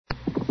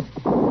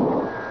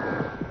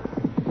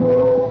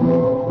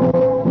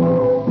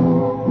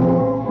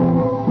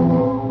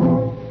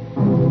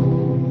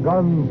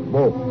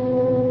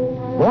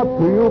Gunsmoke. Brought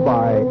to you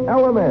by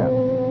L&M.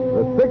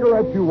 The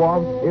cigarette you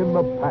want in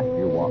the pack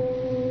you want.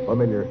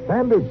 Familiar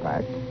standard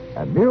pack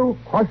and new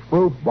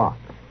crush-proof box.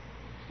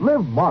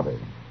 Live modern.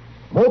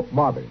 Smoke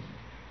modern.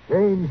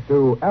 Change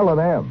to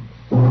L&M.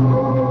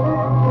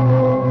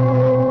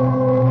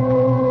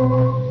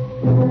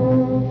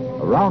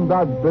 Around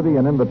Dodge City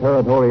and in the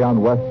territory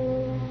on West,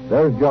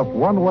 there's just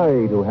one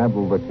way to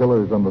handle the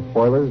killers and the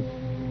spoilers,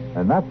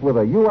 and that's with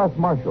a U.S.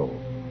 Marshal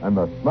and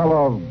the smell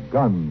of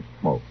gun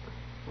smoke.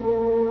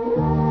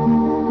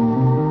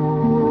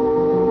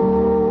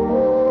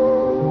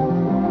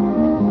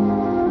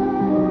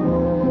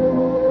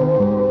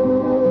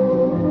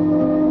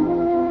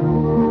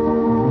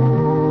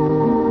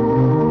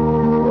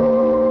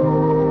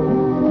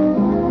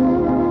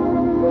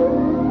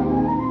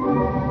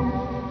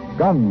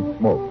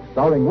 Gunsmoke,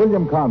 starring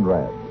William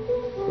Conrad.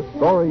 The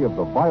story of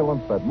the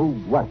violence that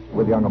moved west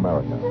with young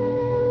America.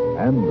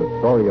 And the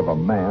story of a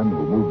man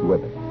who moved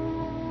with it.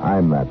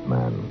 I'm that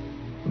man.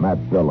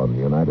 Matt Dillon,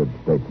 United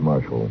States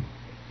Marshal.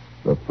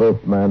 The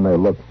first man they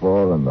look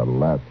for and the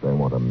last they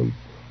want to meet.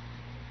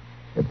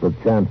 It's a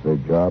chancy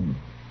job,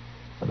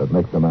 and it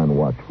makes a man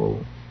watchful.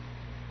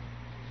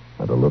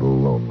 And a little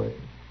lonely.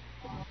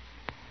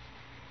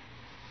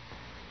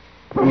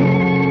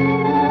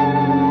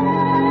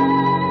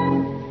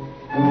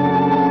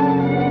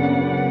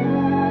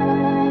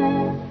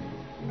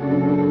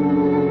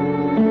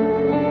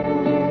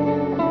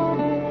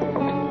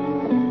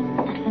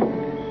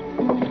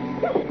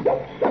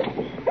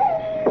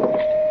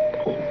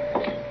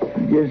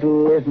 Just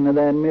listen to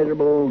that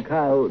miserable old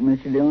coyote,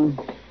 Mr. Dillon.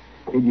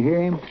 Did you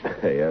hear him?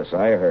 Yes,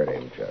 I heard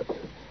him, Chet.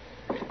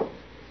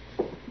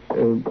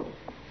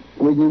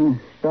 We gonna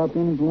stop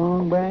in for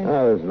long, Bragg?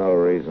 Oh, there's no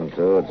reason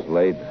to. It's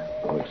late.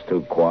 Looks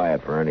too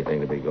quiet for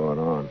anything to be going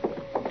on.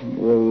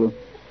 Well,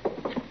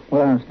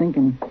 what I was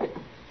thinking,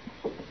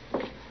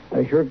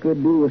 I sure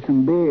could do with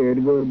some beer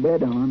to go to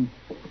bed on,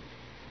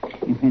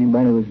 if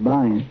anybody was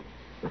buying.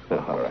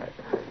 All right.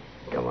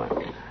 Come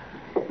on.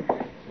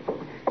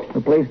 The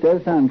place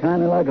does sound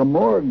kind of like a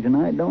morgue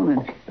tonight, don't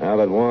it?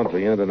 Well, it won't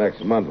the end of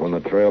next month when the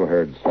trail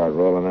herds start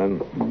rolling in.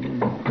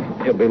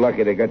 Mm-hmm. You'll be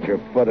lucky to get your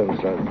foot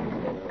inside.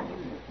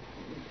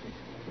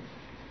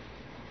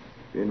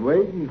 Been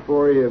waiting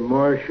for you,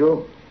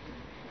 Marshal.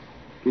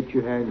 Get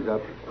your hands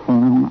up.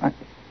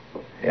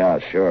 Yeah,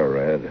 sure,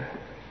 Red.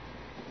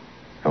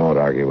 I won't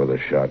argue with a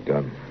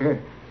shotgun.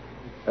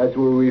 That's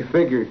what we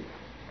figured.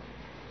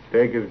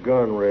 Take his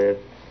gun, Red.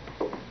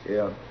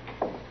 Yeah.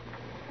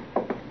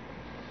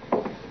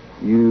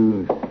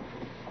 You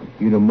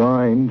don't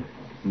mind,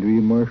 do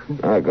you, Marshal?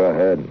 Go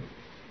ahead.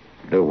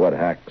 Do what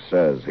Hack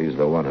says. He's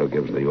the one who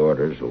gives the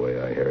orders, the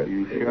way I hear it.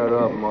 You shut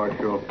up,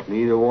 Marshal.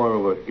 Neither one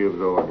of us gives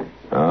orders.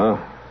 Huh?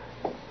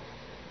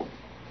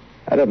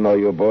 I didn't know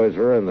you boys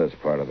were in this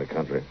part of the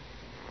country.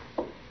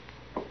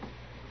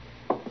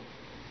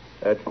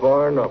 That's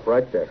far enough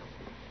right there.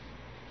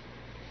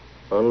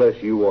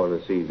 Unless you want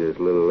to see this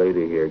little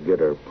lady here get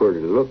her pretty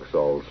looks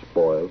all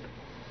spoiled.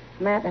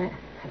 Matt, I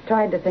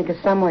tried to think of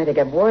some way to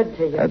get word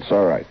to you. That's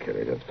all right,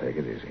 Kitty. Just take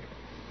it easy.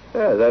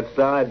 Yeah, that's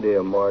the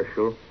idea,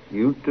 Marshal.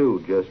 You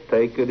too, just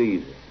take it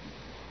easy.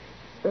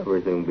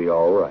 Everything'll be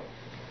all right.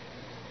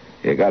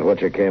 You got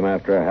what you came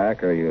after,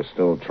 Hack, or are you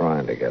still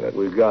trying to get it?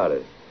 We got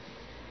it.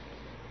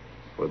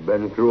 We've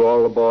been through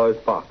all the boys'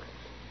 pockets,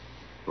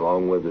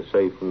 along with the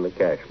safe and the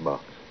cash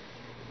box.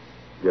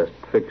 Just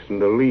fixing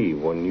to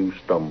leave when you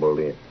stumbled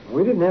in.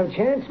 We didn't have a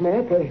chance,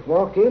 Matt. They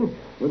walked in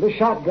with the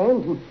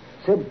shotguns and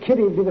said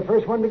Kitty'd be the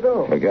first one to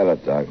go. Forget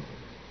it, Doc.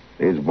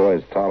 These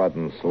boys, Tollett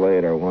and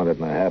Slade, are wanted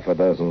in a half a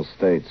dozen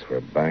states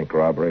for bank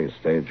robbery,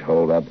 stage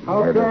holdup,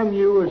 How murder. come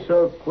you were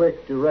so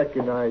quick to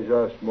recognize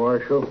us,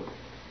 Marshal?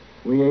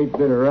 We ain't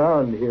been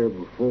around here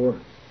before.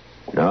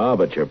 No,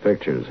 but your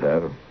pictures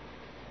have.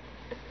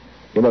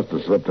 You must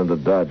have slipped into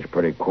Dodge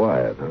pretty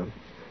quiet, huh?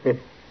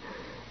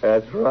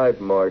 That's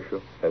right,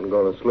 Marshal. And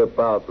going to slip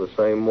out the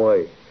same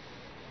way.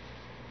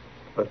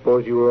 I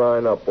suppose you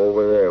line up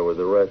over there with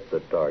the rest of the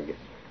targets.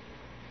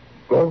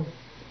 Go.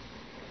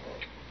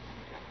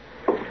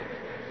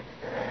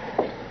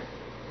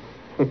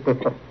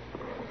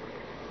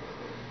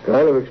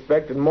 Kind of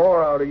expected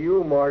more out of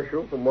you,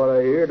 Marshal, from what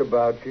I heard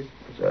about you.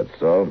 Is that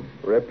so?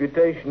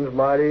 Reputation's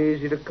mighty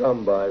easy to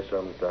come by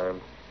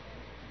sometimes.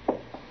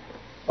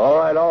 All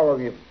right, all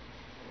of you.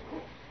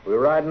 We're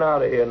riding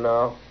out of here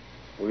now.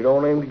 We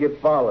don't aim to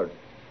get followed.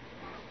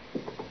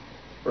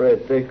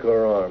 Red, take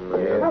her arm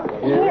there.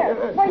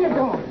 Here, what are you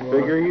doing?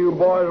 Figure you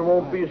boys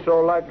won't be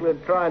so likely to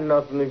try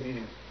nothing if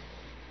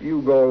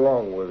you go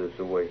along with us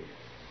away.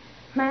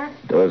 Matt?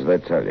 Do as they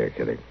tell you,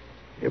 Kitty.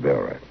 You'll be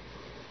all right.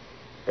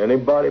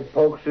 Anybody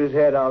pokes his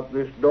head out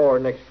this door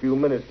next few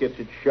minutes gets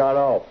it shot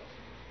off.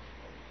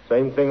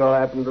 Same thing will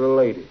happen to the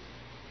lady.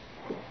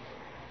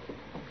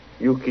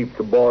 You keep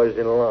the boys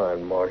in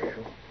line,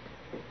 Marshal.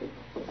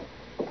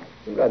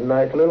 We've got a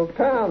nice little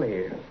town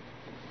here.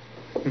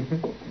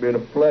 Been a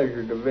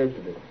pleasure to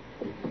visit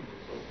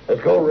it.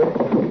 Let's go, Rick.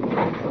 What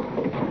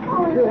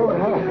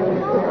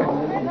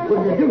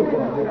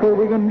are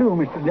we going to do,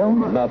 Mr.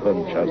 Dillon?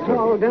 Nothing, Chester.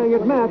 Oh, dang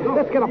it, Matt.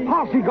 Let's get a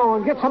posse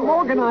going. Get something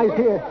organized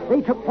here.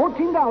 They took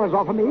 $14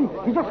 off of me.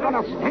 You just got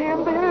to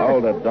stand there.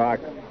 Hold it, Doc.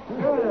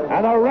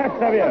 And the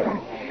rest of you,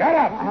 shut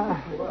up.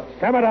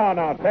 Simmer down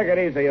now. Take it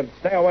easy and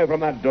stay away from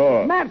that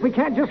door. Matt, we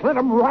can't just let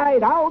them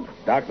ride out.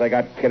 Doc, they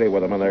got Kitty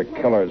with them, and they're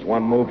killers.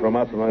 One move from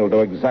us, and they'll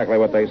do exactly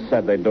what they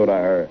said they'd do to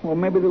her. Well,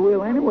 maybe they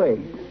will anyway.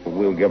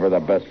 We'll give her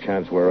the best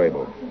chance we're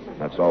able.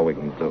 That's all we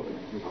can do.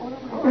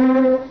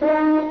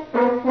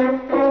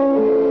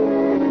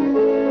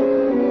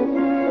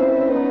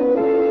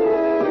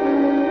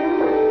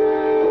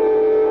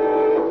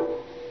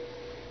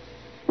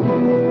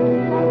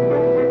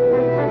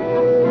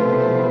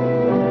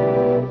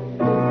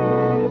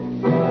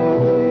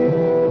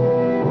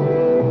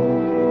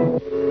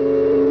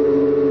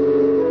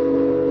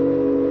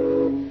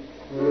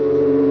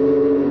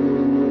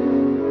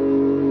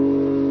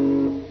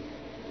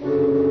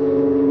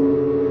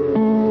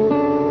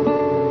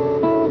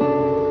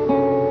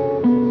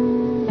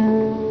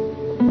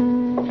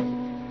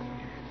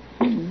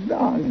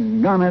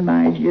 Doggone it,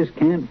 I just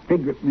can't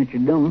figure it,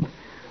 Mr. Dillon.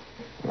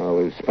 Well,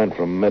 we've spent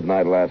from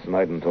midnight last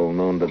night until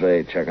noon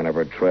today checking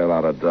every trail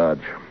out of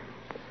Dodge.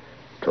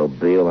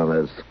 Beale and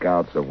his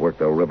scouts have worked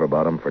the river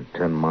bottom for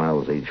 10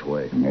 miles each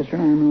way. Yes, sir, I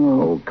know.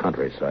 The whole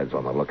countryside's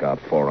on the lookout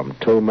for them.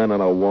 2 men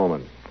and a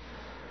woman.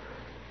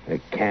 They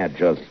can't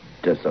just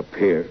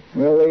disappear.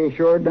 Well, they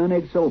sure done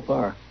it so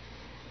far.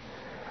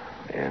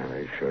 Yeah,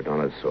 they sure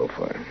done it so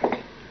far.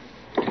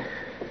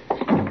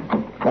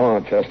 Come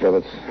on, Chester,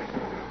 let's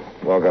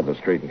walk up the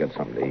street and get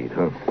something to eat,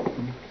 huh?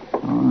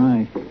 All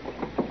right.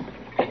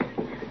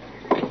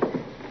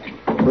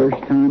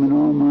 First time in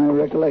all my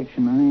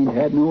recollection, I ain't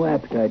had no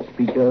appetite to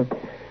speak of.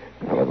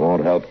 Well, it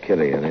won't help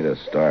Kitty any to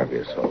starve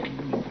yourself.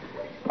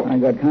 I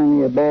got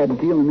kind of a bad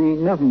feeling there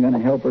ain't nothing going to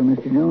help her,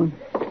 Mr. Dillon.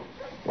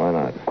 Why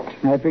not?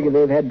 I figure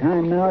they've had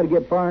time now to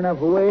get far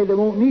enough away they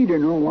won't need her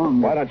no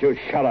longer. Why don't you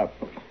shut up?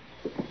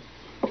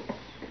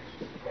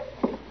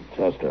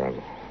 Chester,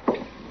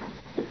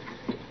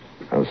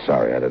 I'm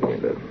sorry. I didn't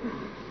mean to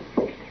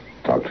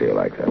talk to you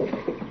like that.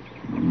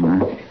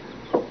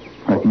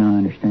 I reckon I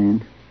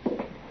understand.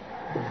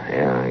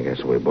 Yeah, I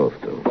guess we both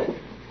do.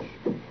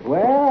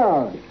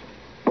 Well,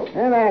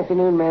 good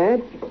afternoon,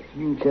 Matt.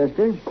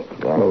 Chester.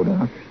 Hello,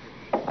 Doc.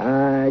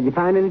 Did you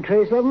find any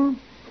trace of them?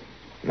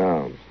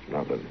 No,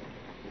 nothing.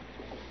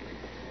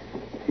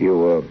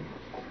 You,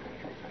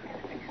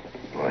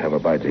 have a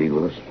bite to eat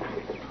with us?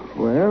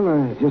 Well,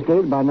 I just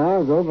ate about an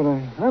hour ago, but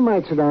I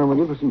might sit down with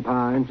you for some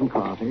pie and some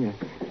coffee.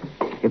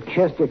 If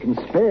Chester can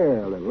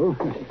spare a little.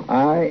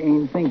 I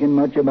ain't thinking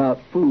much about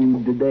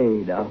food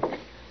today, Doc.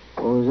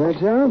 Oh, is that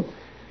so?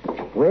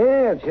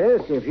 Well,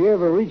 Chester, if you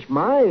ever reach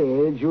my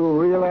age, you'll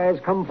realize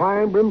come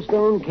fire and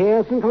brimstone,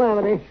 chaos and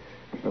calamity,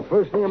 the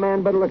first thing a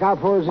man better look out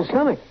for is his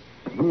stomach.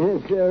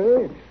 Yes,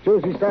 sir. So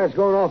as he starts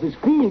going off his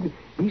feed,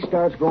 he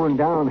starts going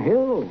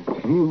downhill.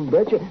 You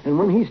betcha. And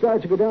when he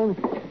starts to go down...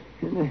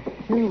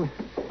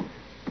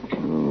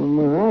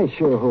 I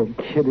sure hope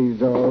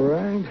Kitty's all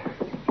right.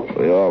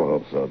 We all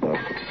hope so, Doc.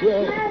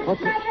 Yeah,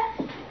 what's it?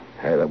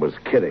 Hey, that was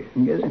Kitty.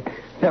 Yes,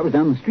 that was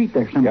down the street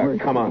there somewhere.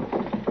 Yeah, come on.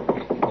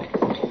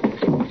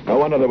 No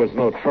wonder there was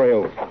no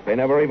trail. They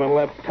never even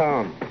left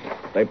town.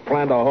 They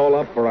planned to hole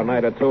up for a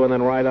night or two and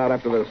then ride out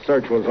after the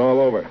search was all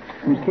over.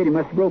 Miss Kitty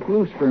must have broke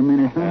loose for a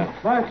minute, huh? Yeah.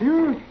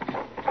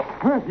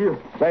 Matthew.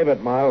 Save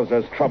it, Miles.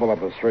 There's trouble up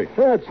the street.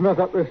 That's not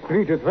up the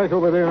street. It's right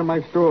over there in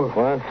my store.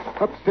 What?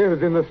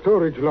 Upstairs in the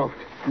storage loft.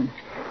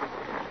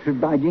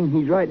 By Jing,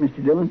 he's right,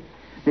 Mr. Dillon.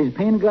 There's a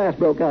pane of glass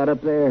broke out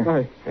up there.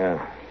 Aye. Yeah.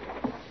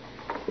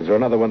 Is there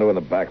another window in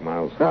the back,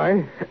 Miles?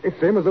 Aye. It's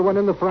same as the one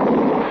in the front.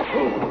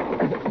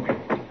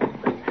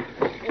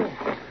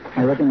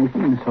 I reckon they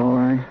seen us all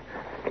right.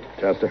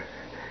 Chester,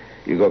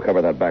 you go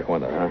cover that back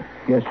window, huh?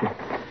 Yes, sir.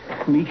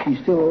 At least she's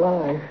still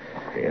alive.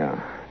 Yeah.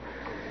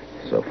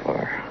 So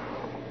far.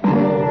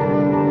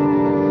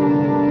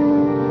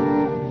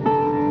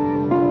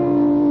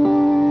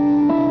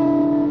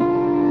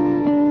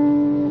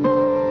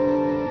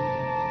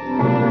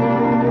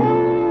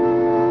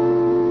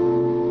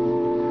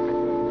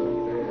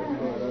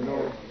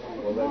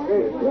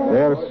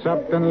 They're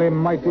certainly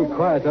mighty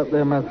quiet up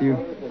there, Matthew.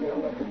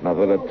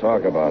 Nothing to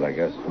talk about, I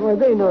guess. Well,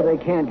 they know they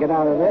can't get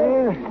out of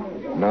there.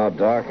 No,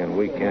 Doc, and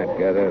we can't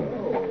get in.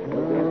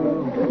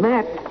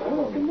 Matt,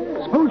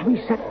 suppose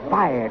we set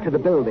fire to the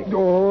building.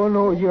 Oh,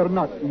 no, you're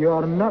not.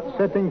 You're not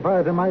setting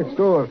fire to my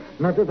store.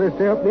 Not if they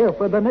stay up there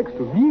for the next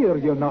year,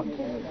 you're not.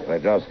 They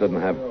just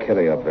didn't have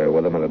Kitty up there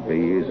with them, and it'd be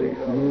easy.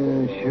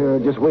 Sure,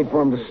 just wait for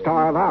them to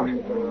starve out.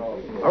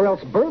 Or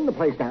else burn the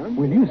place down.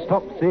 Will you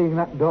stop saying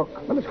that, Doc?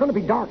 Well, it's going to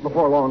be dark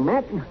before long,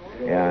 Matt.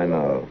 Yeah, I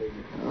know.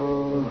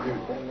 Oh,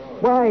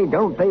 why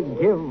don't they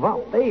give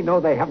up? They know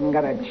they haven't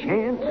got a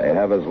chance. They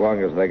have as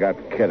long as they got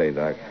Kitty,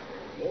 Doc.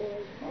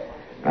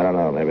 I don't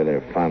know. Maybe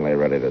they're finally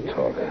ready to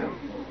talk.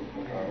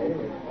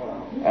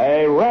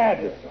 Hey,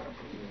 Red!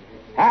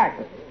 Hack!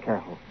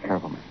 Careful,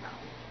 man.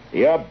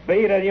 You're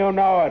beat and you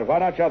know it. Why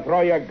don't you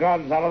throw your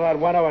guns out of that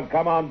window and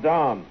come on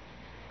down?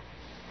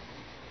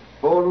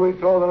 Suppose we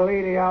throw the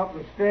lady out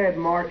instead,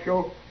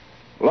 Marshal.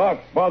 Look,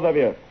 both of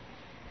you.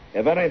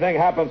 If anything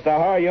happens to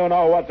her, you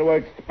know what to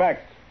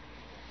expect.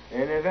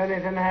 And if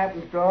anything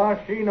happens to us,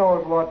 she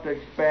knows what to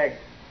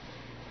expect.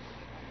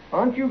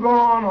 Why don't you go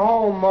on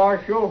home,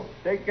 Marshal?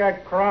 Take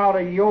that crowd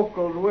of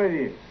yokels with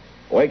you.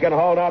 We can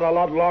hold out a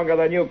lot longer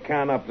than you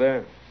can up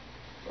there.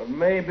 But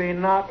maybe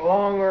not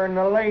longer than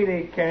the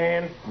lady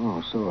can.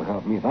 Oh, so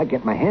help me if I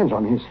get my hands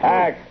on his...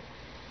 Hack,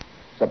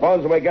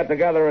 suppose we get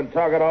together and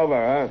talk it over,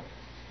 huh?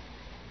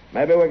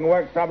 Maybe we can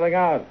work something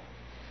out.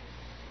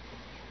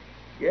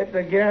 Get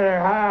together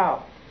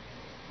how?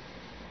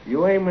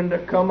 You aiming to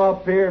come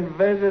up here and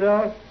visit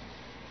us?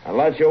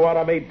 Unless you want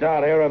to meet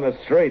down here in the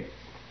street.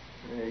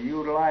 Yeah,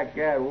 you'd like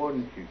that,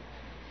 wouldn't you?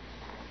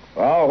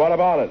 Well, what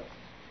about it?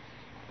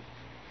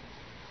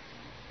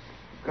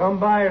 Come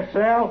by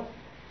yourself?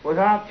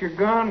 Without your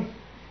gun?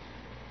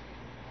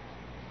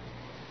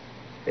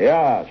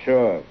 Yeah,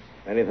 sure.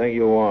 Anything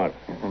you want.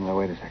 Now,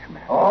 wait a second,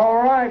 man.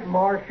 All right,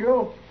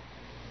 Marshal.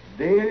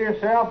 Deal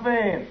yourself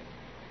in.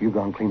 You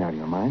gone clean out of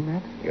your mind,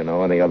 Matt? You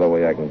know any other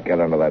way I can get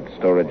under that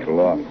storage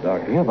loft,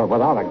 Doc? Yeah, but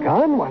without a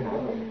gun?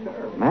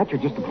 What? Matt,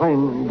 you're just a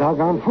plain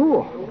doggone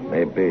fool.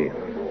 Maybe.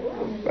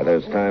 But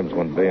there's times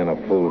when being a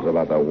fool's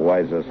about the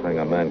wisest thing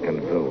a man can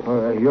do.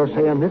 You're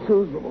saying this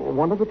is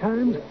one of the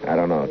times? I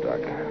don't know,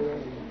 Doc.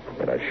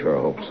 But I sure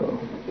hope so.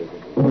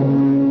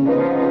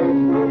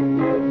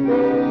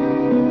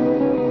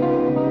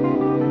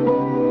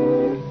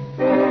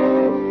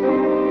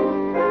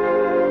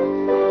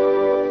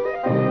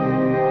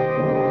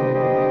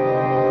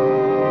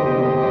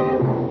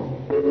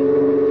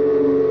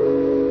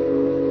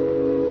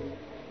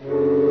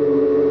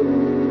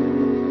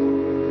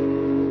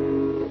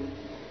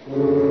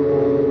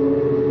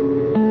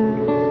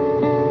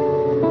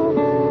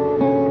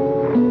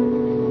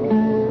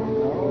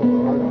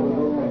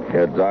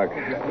 Doc,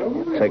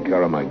 take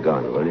care of my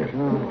gun, will you?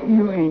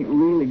 You ain't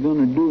really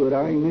gonna do it,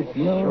 are you, Mr.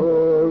 Miller?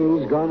 Sure,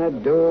 he's gonna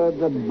do it,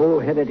 the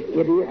bull-headed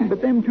idiot.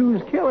 But them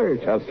two's killers.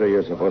 Chester,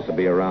 you're supposed to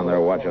be around there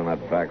watching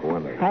that back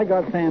window. I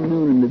got Sam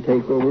Noonan to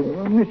take over.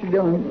 Well, Mr.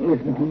 Dillon,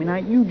 listen to me now.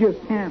 You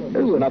just can't do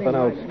There's it. nothing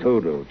else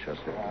to do,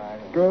 Chester.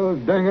 Oh,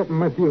 dang it,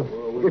 Matthew.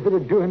 If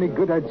it'd do any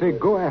good, I'd say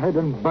go ahead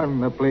and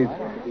burn the place.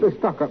 The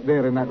stock up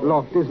there in that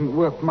loft isn't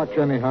worth much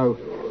anyhow.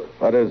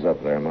 What is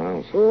up there,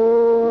 Miles?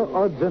 Oh,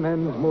 odds and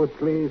ends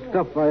mostly.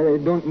 Stuff I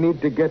don't need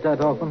to get at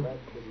often.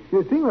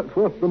 The thing that's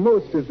worth the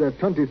most is the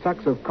 20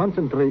 sacks of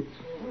concentrates.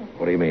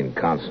 What do you mean,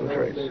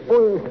 concentrates?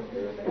 Oh,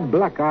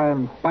 black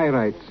iron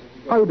pyrites.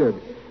 Powdered.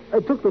 I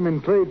took them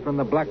in trade from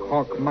the Black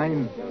Hawk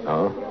mine.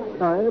 Oh?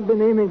 I've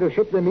been aiming to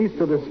ship them east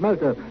to the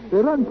smelter. They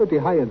run pretty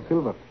high in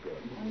silver.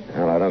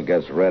 Well, I don't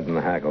guess Red and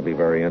Hack will be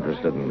very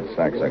interested in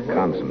sacks of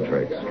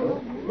concentrates.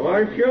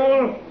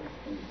 Marshal,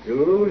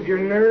 you lose your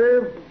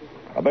nerve?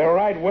 I'll be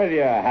right with you,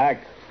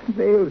 Hack.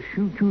 They'll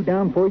shoot you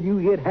down before you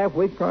get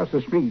halfway across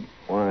the street.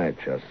 Why,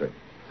 Chester?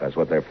 That's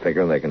what they're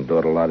figuring. They can do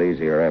it a lot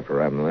easier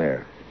after I'm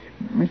there.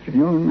 Mr.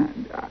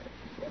 Dillon,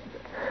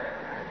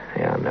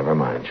 Yeah, never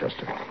mind,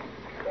 Chester.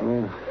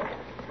 Well,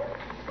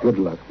 good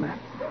luck, Matt.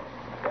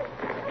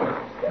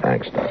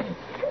 Thanks, Doc.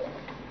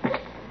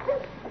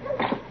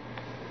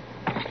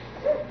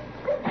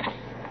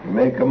 You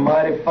make a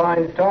mighty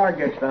fine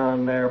target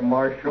down there,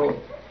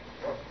 Marshal.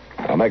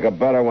 I'll make a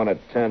better one at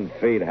 10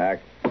 feet, Hack.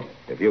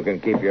 If you can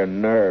keep your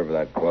nerve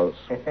that close.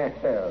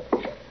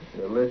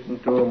 You listen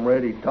to him,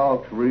 Red. He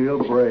talks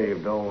real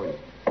brave, don't he?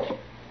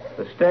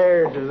 The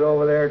stairs is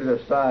over there to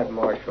the side,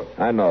 Marshal.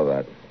 I know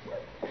that.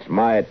 It's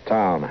my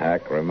town,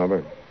 Hack,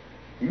 remember?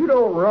 You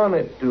don't run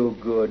it too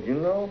good, you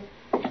know.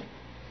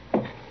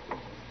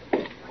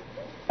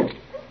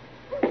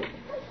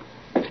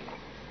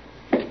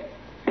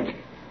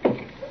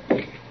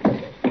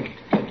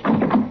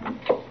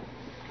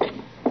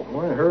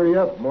 Hurry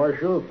up,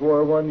 Marshal,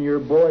 before one of your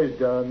boys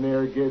down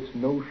there gets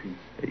notion.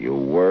 Are you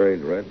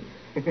worried, Red?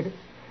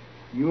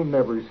 You'll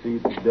never see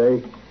the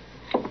day.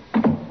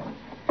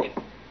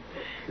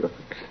 Shucks.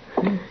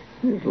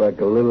 It's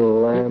like a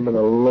little lamb in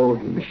a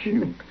loading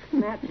chute.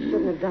 Matt, you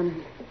shouldn't have done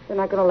it. They're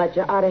not going to let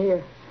you out of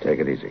here. Take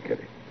it easy,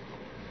 Kitty.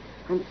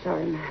 I'm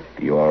sorry, Matt.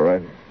 You all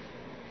right?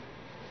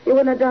 You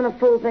wouldn't have done a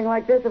fool thing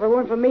like this if it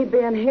weren't for me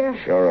being here.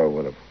 Sure I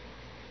would have.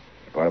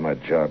 It's part of my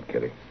job,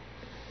 Kitty.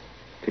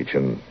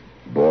 Teaching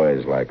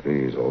boys like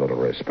these a little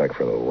respect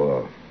for the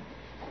law.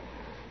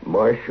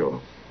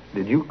 Marshal,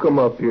 did you come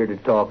up here to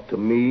talk to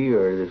me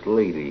or this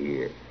lady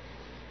here?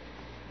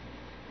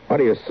 What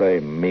do you say,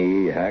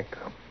 me, Hack?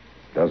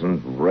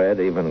 Doesn't Red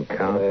even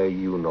count?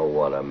 You know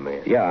what I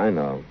meant. Yeah, I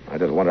know. I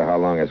just wonder how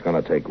long it's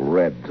going to take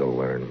Red to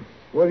learn.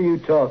 What are you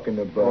talking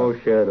about? Oh,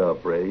 shut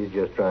up, Red. He's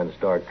just trying to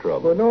start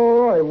trouble. Well,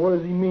 all right. What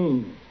does he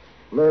mean?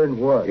 Learn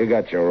what? You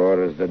got your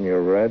orders, didn't you,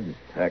 Red?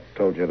 Hack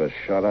told you to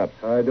shut up.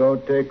 I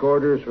don't take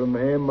orders from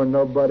him or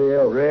nobody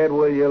else. Red,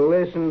 will you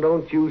listen?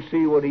 Don't you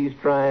see what he's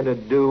trying to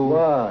do?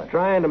 What?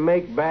 Trying to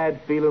make bad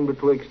feeling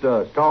betwixt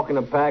us, talking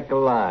a pack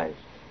of lies.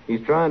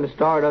 He's trying to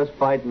start us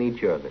fighting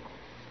each other.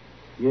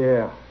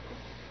 Yeah.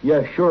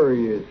 Yeah, sure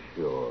he is.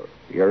 Sure.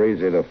 You're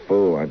easy to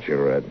fool, aren't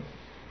you, Red?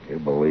 You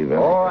believe anything.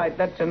 All right,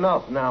 that's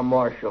enough now,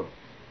 Marshal.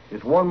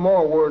 Just one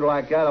more word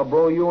like that, I'll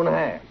blow you in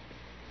half.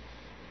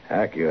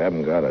 Hack, you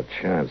haven't got a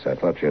chance. I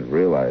thought you'd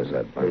realize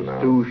that by There's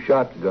now. 2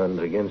 shotguns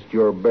against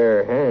your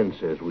bare hand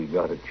says we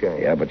got a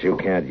chance. Yeah, but you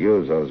can't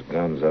use those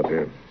guns up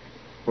here.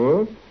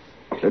 Huh?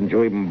 Didn't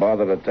you even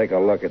bother to take a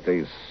look at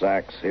these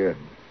sacks here?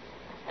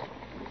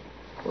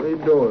 What are you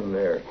doing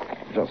there?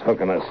 Just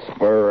hooking a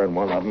spur in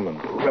one of them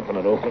and ripping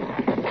it open.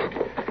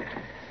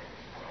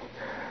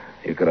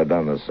 You could have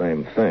done the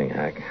same thing,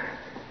 Hack.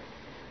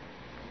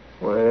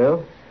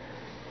 Well,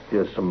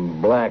 just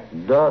some black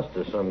dust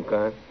of some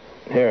kind.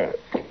 Here,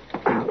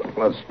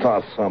 let's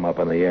toss some up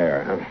in the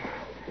air, huh?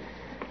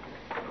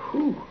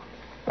 Whew.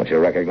 Don't you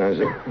recognize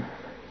it?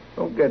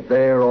 Don't get the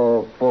air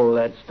all full of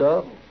that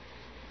stuff.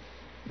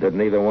 Did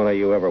neither one of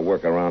you ever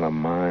work around a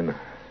mine?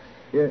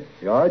 Yeah,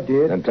 I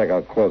did. Then take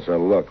a closer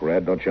look,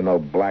 Red. Don't you know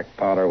black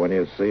powder when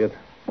you see it?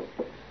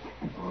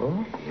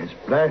 Oh, it's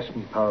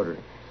blasting powder.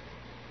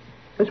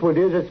 That's what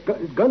it is.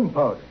 It's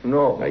gunpowder.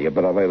 No. Now, you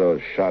better lay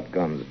those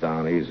shotguns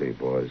down easy,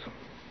 boys.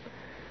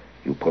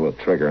 You pull a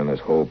trigger and this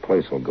whole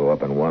place will go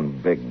up in one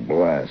big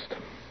blast.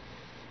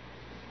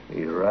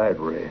 You're right,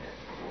 Red.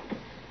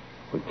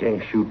 We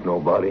can't shoot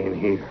nobody in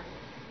here.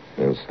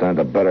 You'll stand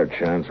a better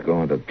chance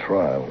going to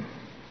trial.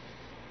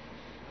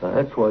 Now,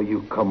 that's why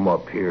you come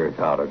up here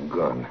without a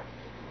gun.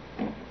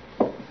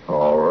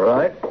 All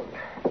right.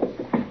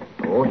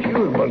 I won't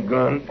use my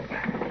gun.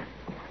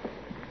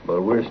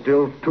 But we're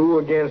still 2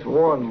 against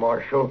 1,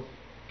 Marshal.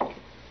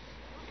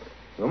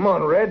 Come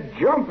on, Red,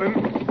 jump him.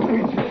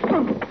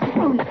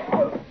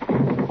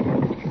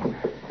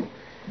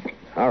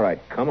 All right,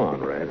 come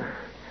on, Red.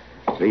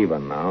 It's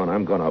even now, and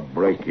I'm going to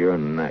break your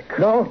neck.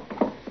 No,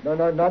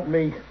 not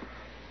me.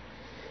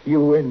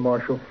 You win,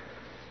 Marshal.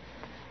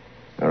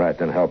 All right,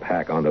 then help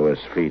Hack onto his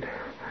feet.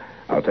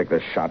 I'll take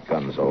the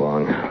shotguns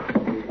along.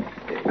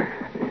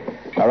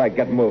 All right,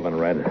 get moving,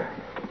 Red.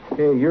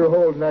 Hey, you're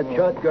holding that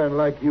shotgun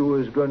like you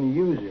was going to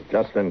use it.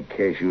 Just in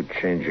case you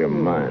change your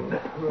mind.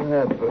 What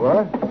happened?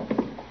 What?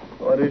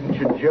 Why didn't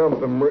you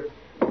jump him?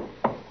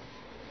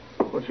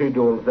 What's he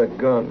doing with that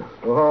gun?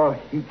 Oh,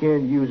 he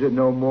can't use it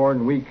no more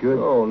than we could.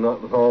 Oh,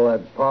 not with all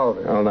that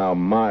powder. Well, now,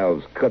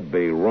 Miles could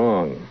be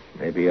wrong.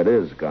 Maybe it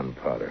is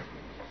gunpowder.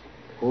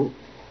 Oh,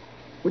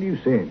 what are you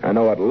saying? I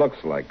know it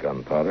looks like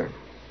gunpowder.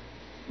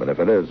 But if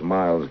it is,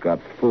 Miles got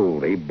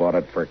fooled. He bought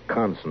it for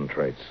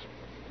concentrates.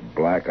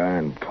 Black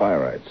iron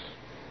pyrites.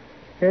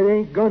 It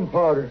ain't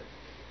gunpowder.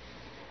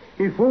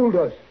 He fooled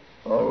us.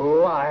 A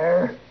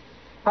liar?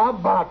 How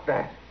about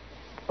that?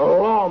 A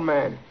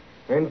lawman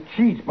and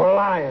cheats for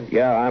lying.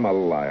 Yeah, I'm a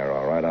liar,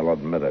 all right. I'll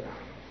admit it.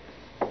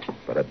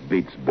 But it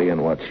beats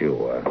being what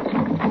you are.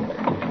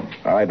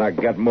 All right, now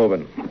get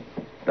moving.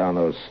 Down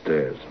those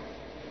stairs.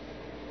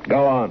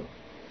 Go on.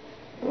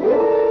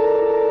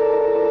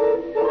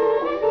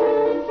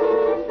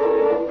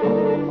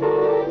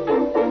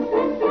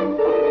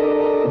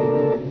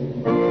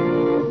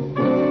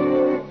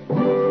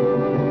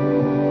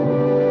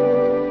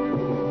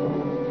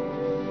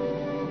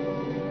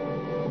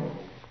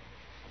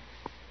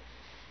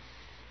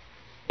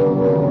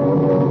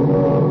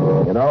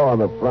 On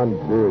the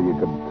frontier, you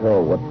could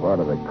tell what part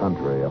of the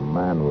country a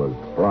man was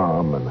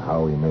from and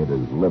how he made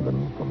his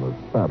living from the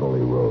saddle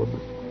he rode.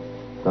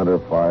 Center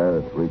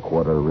fire,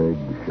 3/4 rig,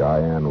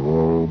 Cheyenne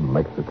wool,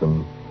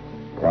 Mexican,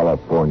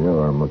 California,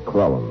 or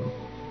McClellan.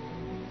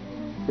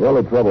 The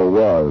only trouble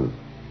was,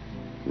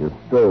 you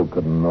still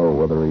couldn't know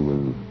whether he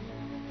was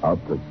out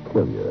to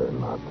kill you or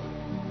not.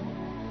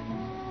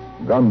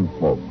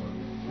 Gunsmoke.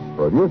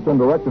 Produced and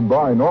directed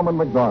by Norman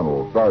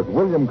McDonald, stars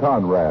William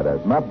Conrad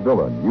as Matt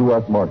Dillon,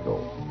 U.S.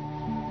 Marshal.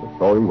 The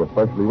story was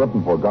specially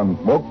written for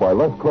Gunsmoke by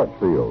Les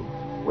Crutchfield,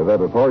 with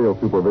editorial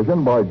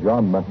supervision by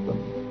John Meston.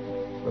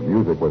 The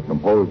music was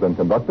composed and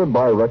conducted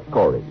by Rex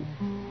Corey.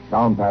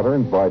 Sound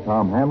patterns by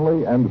Tom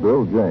Hanley and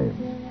Bill James.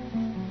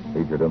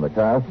 Featured in the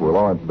cast were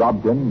Lawrence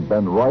Dobkin,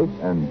 Ben Wright,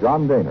 and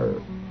John Daner.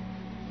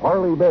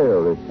 Harley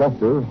Bear is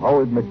Chester,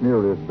 Howard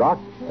McNear is Doc,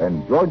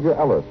 and Georgia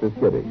Ellis is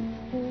Kitty.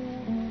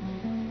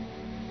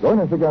 Join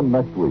us again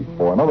next week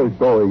for another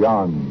story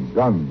on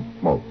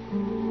Gunsmoke.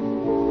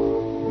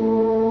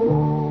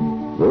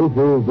 This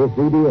is the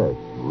CBS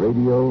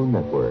Radio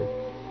Network.